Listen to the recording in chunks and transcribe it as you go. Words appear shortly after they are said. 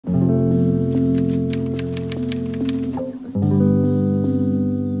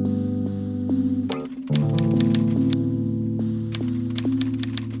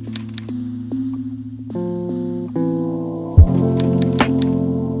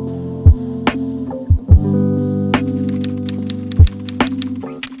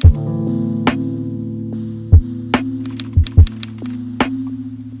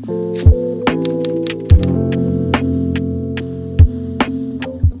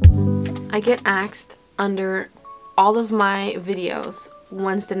get asked under all of my videos,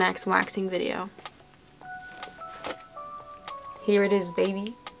 when's the next waxing video? Here it is,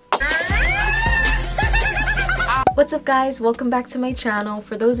 baby. What's up guys, welcome back to my channel.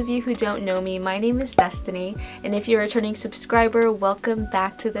 For those of you who don't know me, my name is Destiny, and if you're a returning subscriber, welcome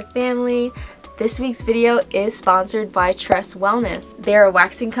back to the family. This week's video is sponsored by Tress Wellness. They're a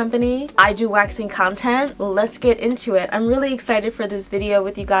waxing company. I do waxing content. Let's get into it. I'm really excited for this video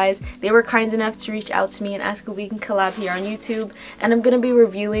with you guys. They were kind enough to reach out to me and ask if we can collab here on YouTube, and I'm going to be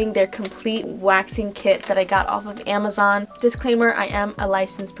reviewing their complete waxing kit that I got off of Amazon. Disclaimer, I am a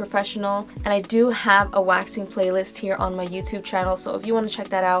licensed professional and I do have a waxing playlist here on my YouTube channel, so if you want to check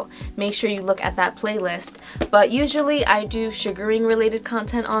that out, make sure you look at that playlist. But usually I do sugaring related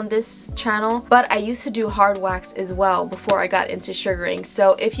content on this channel, but I used to do hard wax as well before I got into sugaring.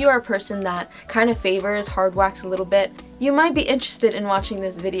 So if you are a person that kind of favors hard wax a little bit, you might be interested in watching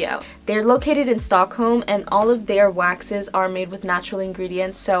this video. They're located in Stockholm and all of their waxes are made with natural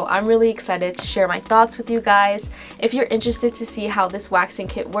ingredients, so I'm really excited to share my thoughts with you guys. If you're interested to see how this waxing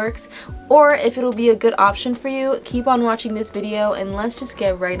kit works, or if it'll be a good option for you, keep on watching this video and let's just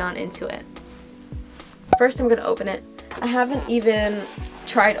get right on into it. First, I'm gonna open it. I haven't even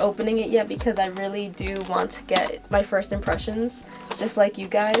tried opening it yet because I really do want to get my first impressions, just like you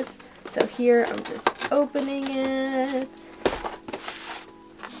guys. So here, I'm just opening it.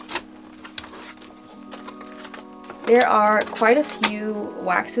 There are quite a few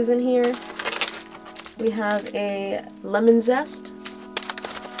waxes in here. We have a lemon zest.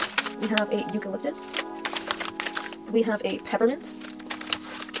 We have a eucalyptus. We have a peppermint.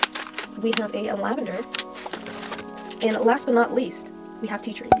 We have a lavender. And last but not least, we have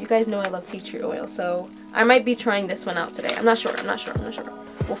tea tree. You guys know I love tea tree oil, so I might be trying this one out today. I'm not sure.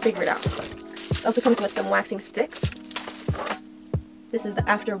 We'll figure it out. It also comes with some waxing sticks. This is the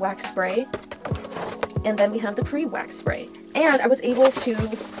after wax spray. And then we have the pre-wax spray. And I was able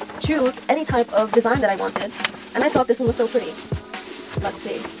to choose any type of design that I wanted. And I thought this one was so pretty. Let's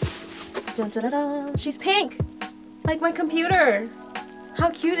see. Dun, dun, dun, dun. She's pink! Like my computer! How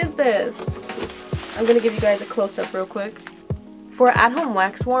cute is this? I'm gonna give you guys a close-up real quick. For an at-home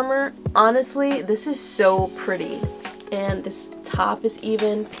wax warmer, honestly, this is so pretty. And this top is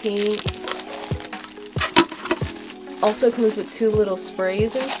even pink. Also comes with two little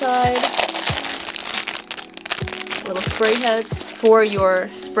sprays inside. Little spray heads for your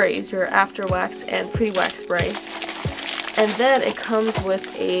sprays, your after wax and pre-wax spray. And then it comes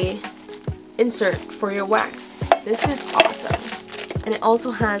with a insert for your wax. This is awesome. And it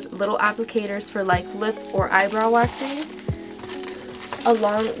also has little applicators for like lip or eyebrow waxing,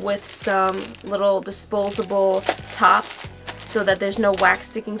 along with some little disposable tops so that there's no wax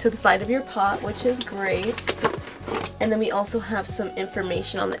sticking to the side of your pot, which is great. And then we also have some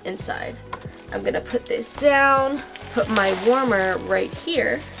information on the inside. I'm gonna put this down, put my warmer right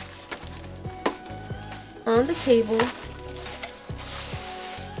here on the table.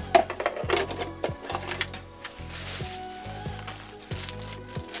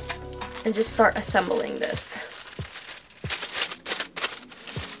 And just start assembling this.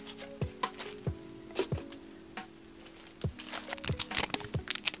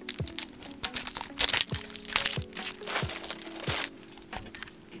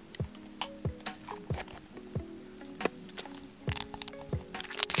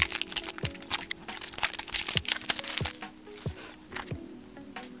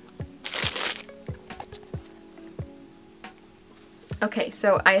 Okay,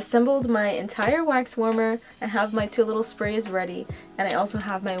 so I assembled my entire wax warmer. I have my two little sprays ready, and I also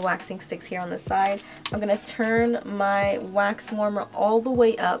have my waxing sticks here on the side. I'm gonna turn my wax warmer all the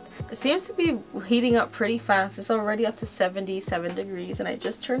way up. It seems to be heating up pretty fast. It's already up to 77 degrees, and I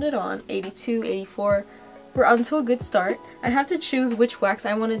just turned it on, 82, 84. We're on to a good start. I have to choose which wax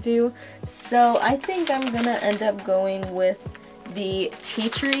I want to do, so I think I'm gonna end up going with the tea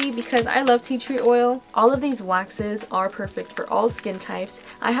tree because I love tea tree oil. All of these waxes are perfect for all skin types.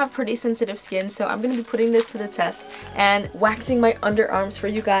 I have pretty sensitive skin, so I'm going to be putting this to the test and waxing my underarms for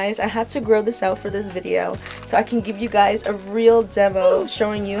you guys. I had to grow this out for this video so I can give you guys a real demo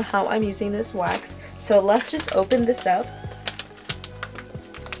showing you how I'm using this wax. So let's just open this up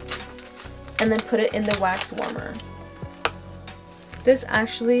and then put it in the wax warmer. This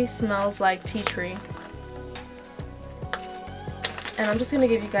actually smells like tea tree. And I'm just going to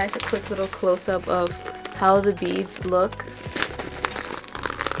give you guys a quick little close-up of how the beads look.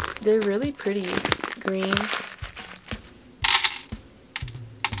 They're really pretty green.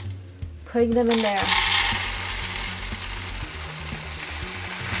 Putting them in there.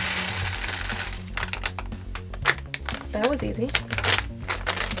 That was easy.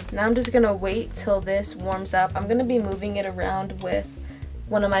 Now I'm just gonna wait till this warms up. I'm gonna be moving it around with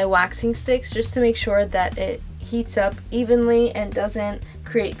one of my waxing sticks just to make sure that it heats up evenly and doesn't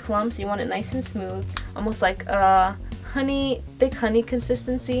create clumps. You want it nice and smooth, almost like a thick honey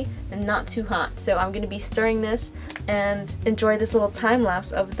consistency and not too hot. So I'm gonna be stirring this and enjoy this little time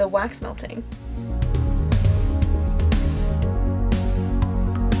lapse of the wax melting.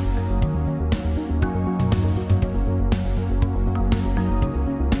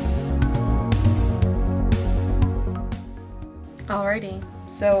 Alrighty,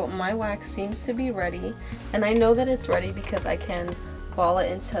 so my wax seems to be ready, and I know that it's ready because I can ball it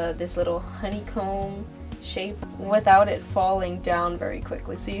into this little honeycomb shape without it falling down very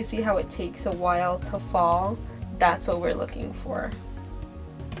quickly. So you see how it takes a while to fall? That's what we're looking for.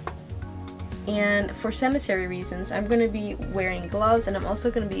 And for sanitary reasons, I'm going to be wearing gloves, and I'm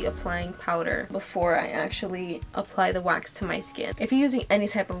also going to be applying powder before I actually apply the wax to my skin. If you're using any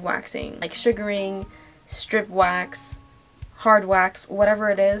type of waxing, like sugaring, strip wax, hard wax,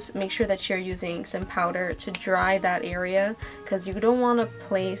 whatever it is, make sure that you're using some powder to dry that area, because you don't want to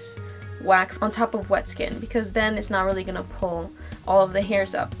place wax on top of wet skin, because then it's not really going to pull all of the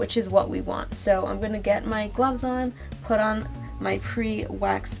hairs up, which is what we want. So I'm going to get my gloves on, put on my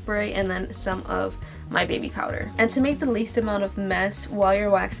pre-wax spray, and then some of my baby powder. And to make the least amount of mess while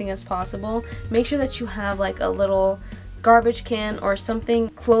you're waxing as possible, make sure that you have like a little garbage can or something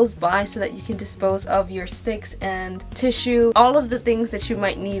close by so that you can dispose of your sticks and tissue, all of the things that you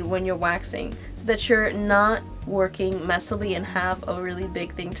might need when you're waxing, so that you're not working messily and have a really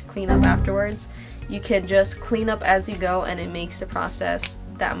big thing to clean up afterwards. You can just clean up as you go, and it makes the process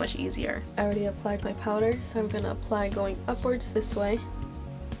that much easier. I already applied my powder, so I'm gonna apply going upwards this way.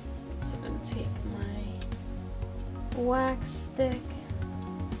 So I'm gonna take my wax stick,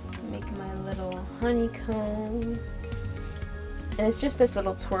 make my little honeycomb. And it's just this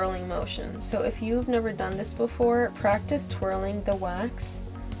little twirling motion. So if you've never done this before, practice twirling the wax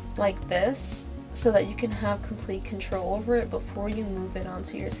like this so that you can have complete control over it before you move it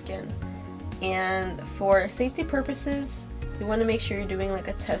onto your skin. And for safety purposes, you want to make sure you're doing like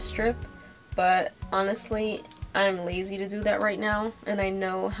a test strip, but honestly, I'm lazy to do that right now, and I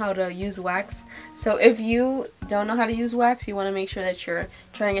know how to use wax. So if you don't know how to use wax, you want to make sure that you're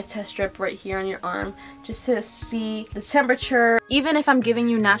trying a test strip right here on your arm just to see the temperature. Even if I'm giving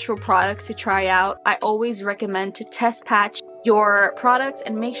you natural products to try out, I always recommend to test patch your products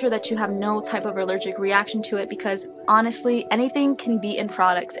and make sure that you have no type of allergic reaction to it, because honestly, anything can be in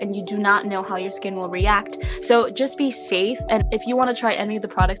products and you do not know how your skin will react. So just be safe, and if you want to try any of the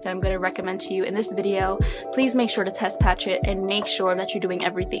products that I'm going to recommend to you in this video, please make sure to test patch it and make sure that you're doing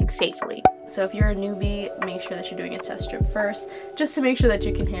everything safely. So if you're a newbie, make sure that you're doing a test strip first, just to make sure that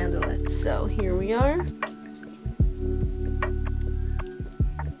you can handle it. So here we are.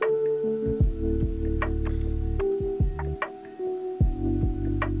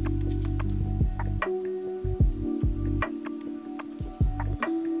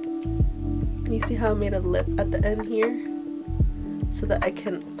 You see how I made a lip at the end here so that I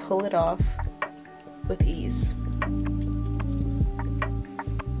can pull it off with ease.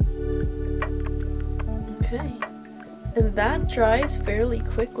 Okay, and that dries fairly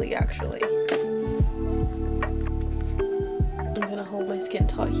quickly actually. I'm gonna hold my skin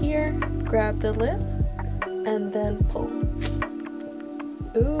taut here, grab the lip, and then pull.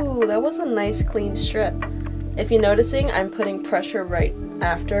 Ooh, that was a nice clean strip. If you're noticing, I'm putting pressure right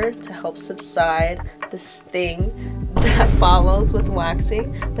after to help subside the sting that follows with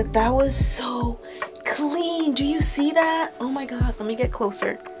waxing, but that was so clean. Do you see that? Oh my god, let me get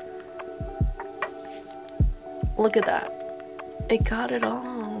closer. Look at that. It got it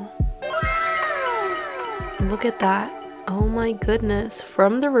all. Wow. Look at that. Oh my goodness,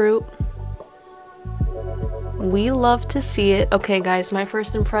 from the root. We love to see it. Okay guys, my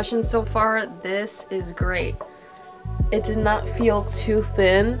first impression so far, this is great. It did not feel too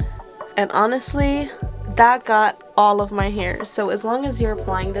thin, and honestly, that got all of my hair. So as long as you're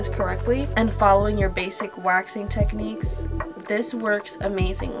applying this correctly and following your basic waxing techniques, this works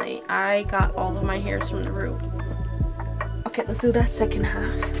amazingly. I got all of my hairs from the root. Okay, let's do that second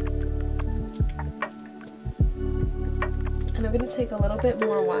half. And I'm gonna take a little bit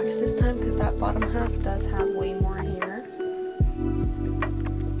more wax this time because that bottom half does have way more hair.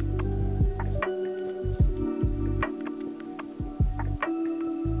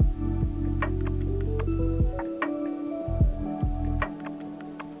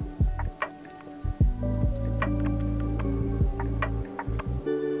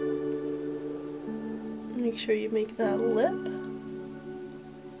 Make sure you make that lip.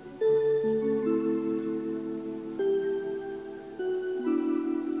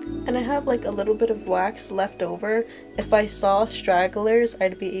 and I have like a little bit of wax left over. If I saw stragglers,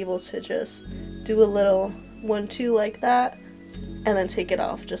 I'd be able to just do a little 1-2 like that and then take it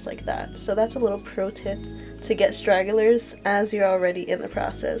off just like that. So that's a little pro tip to get stragglers as you're already in the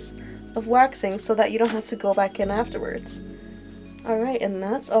process of waxing, so that you don't have to go back in afterwards. Alright, and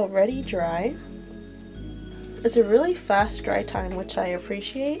that's already dry. It's a really fast dry time, which I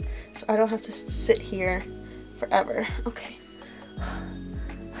appreciate, so I don't have to sit here forever. Okay.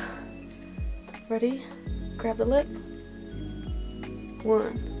 Ready? Grab the lip.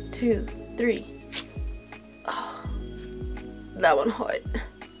 1, 2, 3. Oh, that one hot.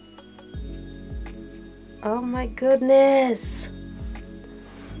 Oh my goodness.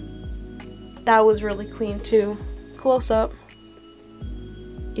 That was really clean too. Close up.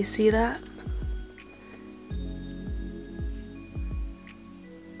 You see that?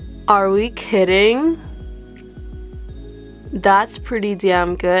 Are we kidding? That's pretty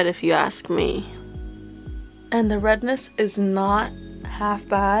damn good if you ask me. And the redness is not half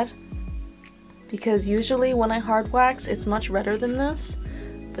bad, because usually when I hard wax it's much redder than this,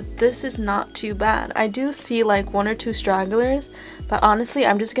 but this is not too bad. I do see like 1 or 2 stragglers, but honestly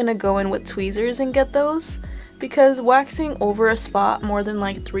I'm just gonna go in with tweezers and get those, because waxing over a spot more than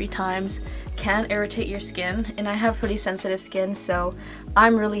like 3 times can irritate your skin, and I have pretty sensitive skin, so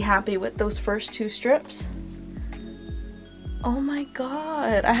I'm really happy with those first 2 strips. Oh my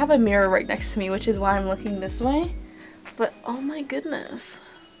god, I have a mirror right next to me, which is why I'm looking this way, but oh my goodness.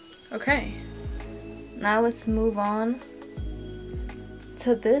 Okay, now let's move on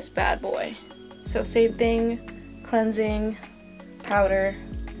to this bad boy. So same thing, cleansing, powder,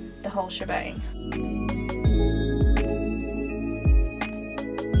 the whole shebang.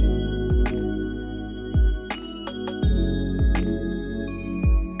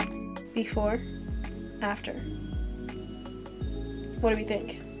 Before, after. What do we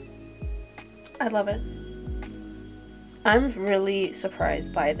think? I love it. I'm really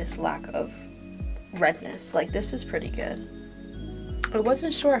surprised by this lack of redness. Like, this is pretty good. I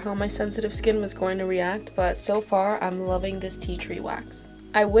wasn't sure how my sensitive skin was going to react, but so far I'm loving this tea tree wax.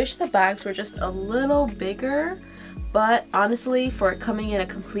 I wish the bags were just a little bigger, but honestly, for it coming in a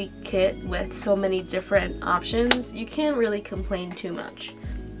complete kit with so many different options, you can't really complain too much.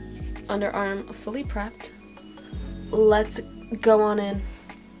 Underarm fully prepped. Let's go on in.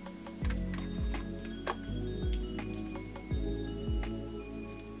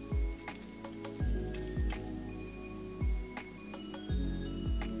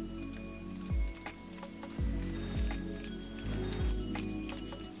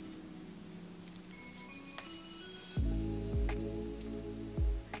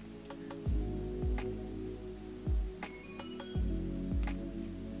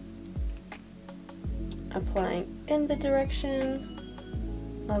 Applying in the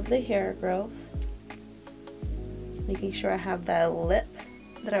direction of the hair growth, making sure I have that lip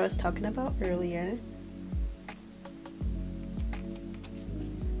that I was talking about earlier.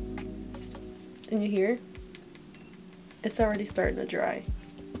 And you hear? It's already starting to dry.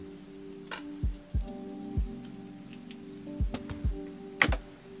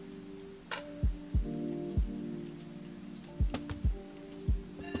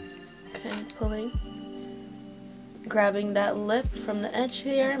 Okay, pulling. Grabbing that lip from the edge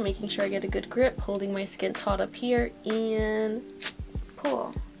here, making sure I get a good grip, holding my skin taut up here, and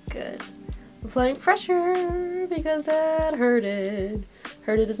pull. Good. Applying pressure because that hurted.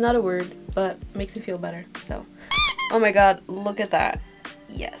 Hurted is not a word, but makes me feel better. So, oh my god, look at that.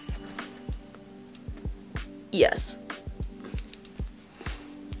 Yes. Yes.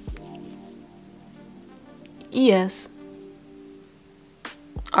 Yes.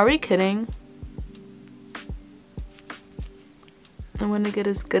 Are we kidding? I'm going to get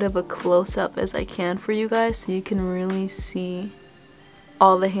as good of a close-up as I can for you guys so you can really see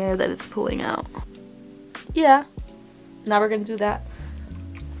all the hair that it's pulling out. Yeah. Now we're going to do that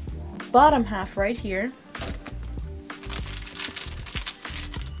bottom half right here.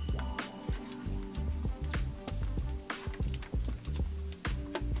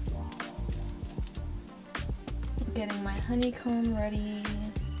 Getting my honeycomb ready.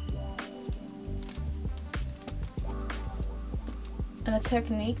 And a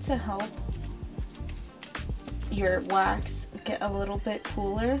technique to help your wax get a little bit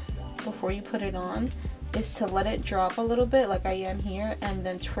cooler before you put it on is to let it drop a little bit like I am here, and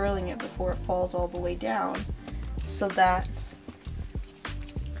then twirling it before it falls all the way down, so that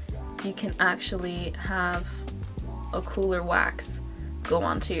you can actually have a cooler wax go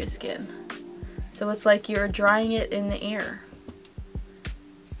onto your skin. So it's like you're drying it in the air.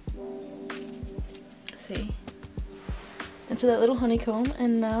 See? into that little honeycomb,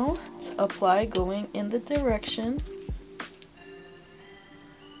 and now to apply going in the direction.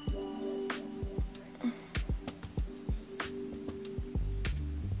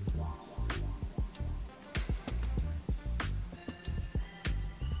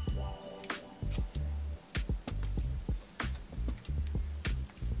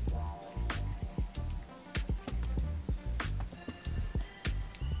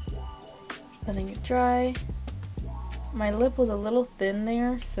 Letting it dry. My lip was a little thin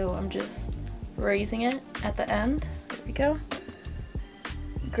there, so I'm just raising it at the end. There we go.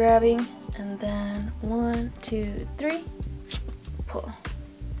 Grabbing, and then 1, 2, 3, pull.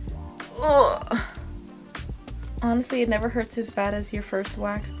 Ugh. Honestly, it never hurts as bad as your first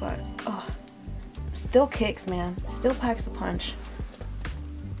wax, but still kicks, man. Still packs a punch.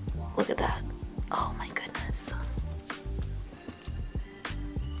 Look at that. Oh my goodness.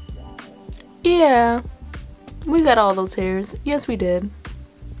 Yeah, we got all those hairs. Yes, we did.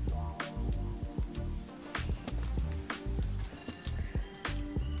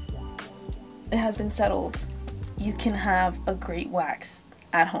 It has been settled. You can have a great wax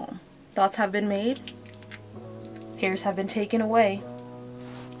at home. Thoughts have been made. Hairs have been taken away.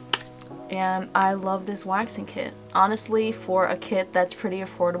 And I love this waxing kit. Honestly, for a kit that's pretty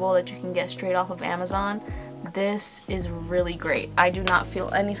affordable that you can get straight off of Amazon, this is really great. I do not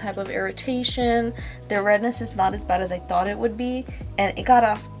feel any type of irritation. The redness is not as bad as I thought it would be, and it got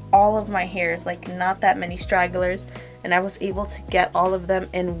off all of my hairs, like not that many stragglers, and I was able to get all of them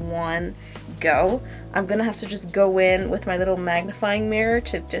in one go. I'm gonna have to just go in with my little magnifying mirror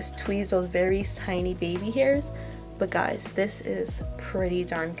to just tweeze those very tiny baby hairs. But guys, this is pretty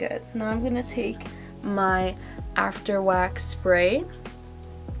darn good. Now I'm gonna take my after wax spray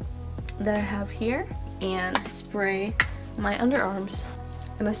that I have here and spray my underarms.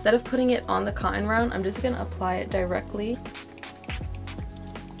 And instead of putting it on the cotton round, I'm just gonna apply it directly.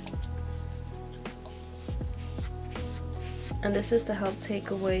 And this is to help take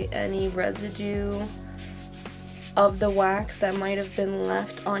away any residue of the wax that might have been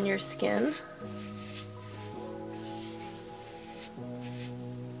left on your skin.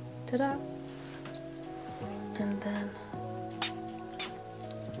 Ta-da! And then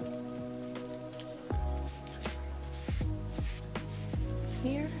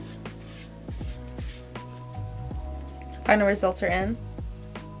here. Final results are in.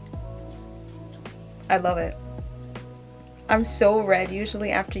 I love it. I'm so red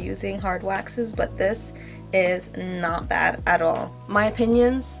usually after using hard waxes, but this is not bad at all. My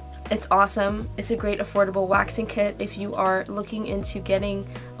opinions, it's awesome. It's a great affordable waxing kit if you are looking into getting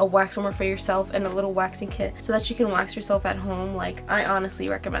a wax warmer for yourself and a little waxing kit so that you can wax yourself at home. Like, I honestly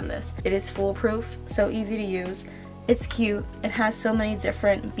recommend this. It is foolproof, so easy to use. It's cute. It has so many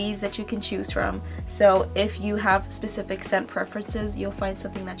different beads that you can choose from. So if you have specific scent preferences, you'll find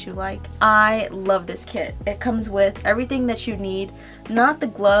something that you like. I love this kit. It comes with everything that you need. Not the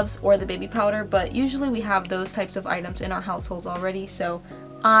gloves or the baby powder, but usually we have those types of items in our households already. So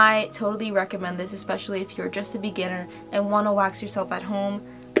I totally recommend this, especially if you're just a beginner and want to wax yourself at home.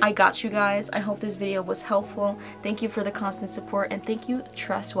 I got you guys. I hope this video was helpful. Thank you for the constant support, and thank you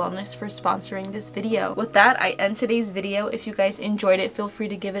Tress Wellness for sponsoring this video. With that, I end today's video. If you guys enjoyed it, feel free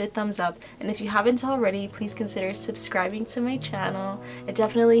to give it a thumbs up, and if you haven't already, please consider subscribing to my channel. It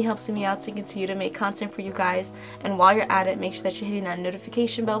definitely helps me out to continue to make content for you guys, and while you're at it, make sure that you're hitting that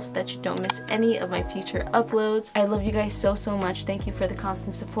notification bell so that you don't miss any of my future uploads. I love you guys so much. Thank you for the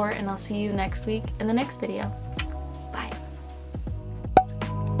constant support, and I'll see you next week in the next video. Bye.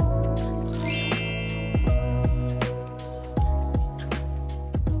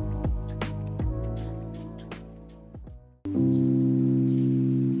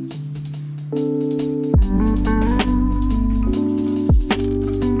 Thank you.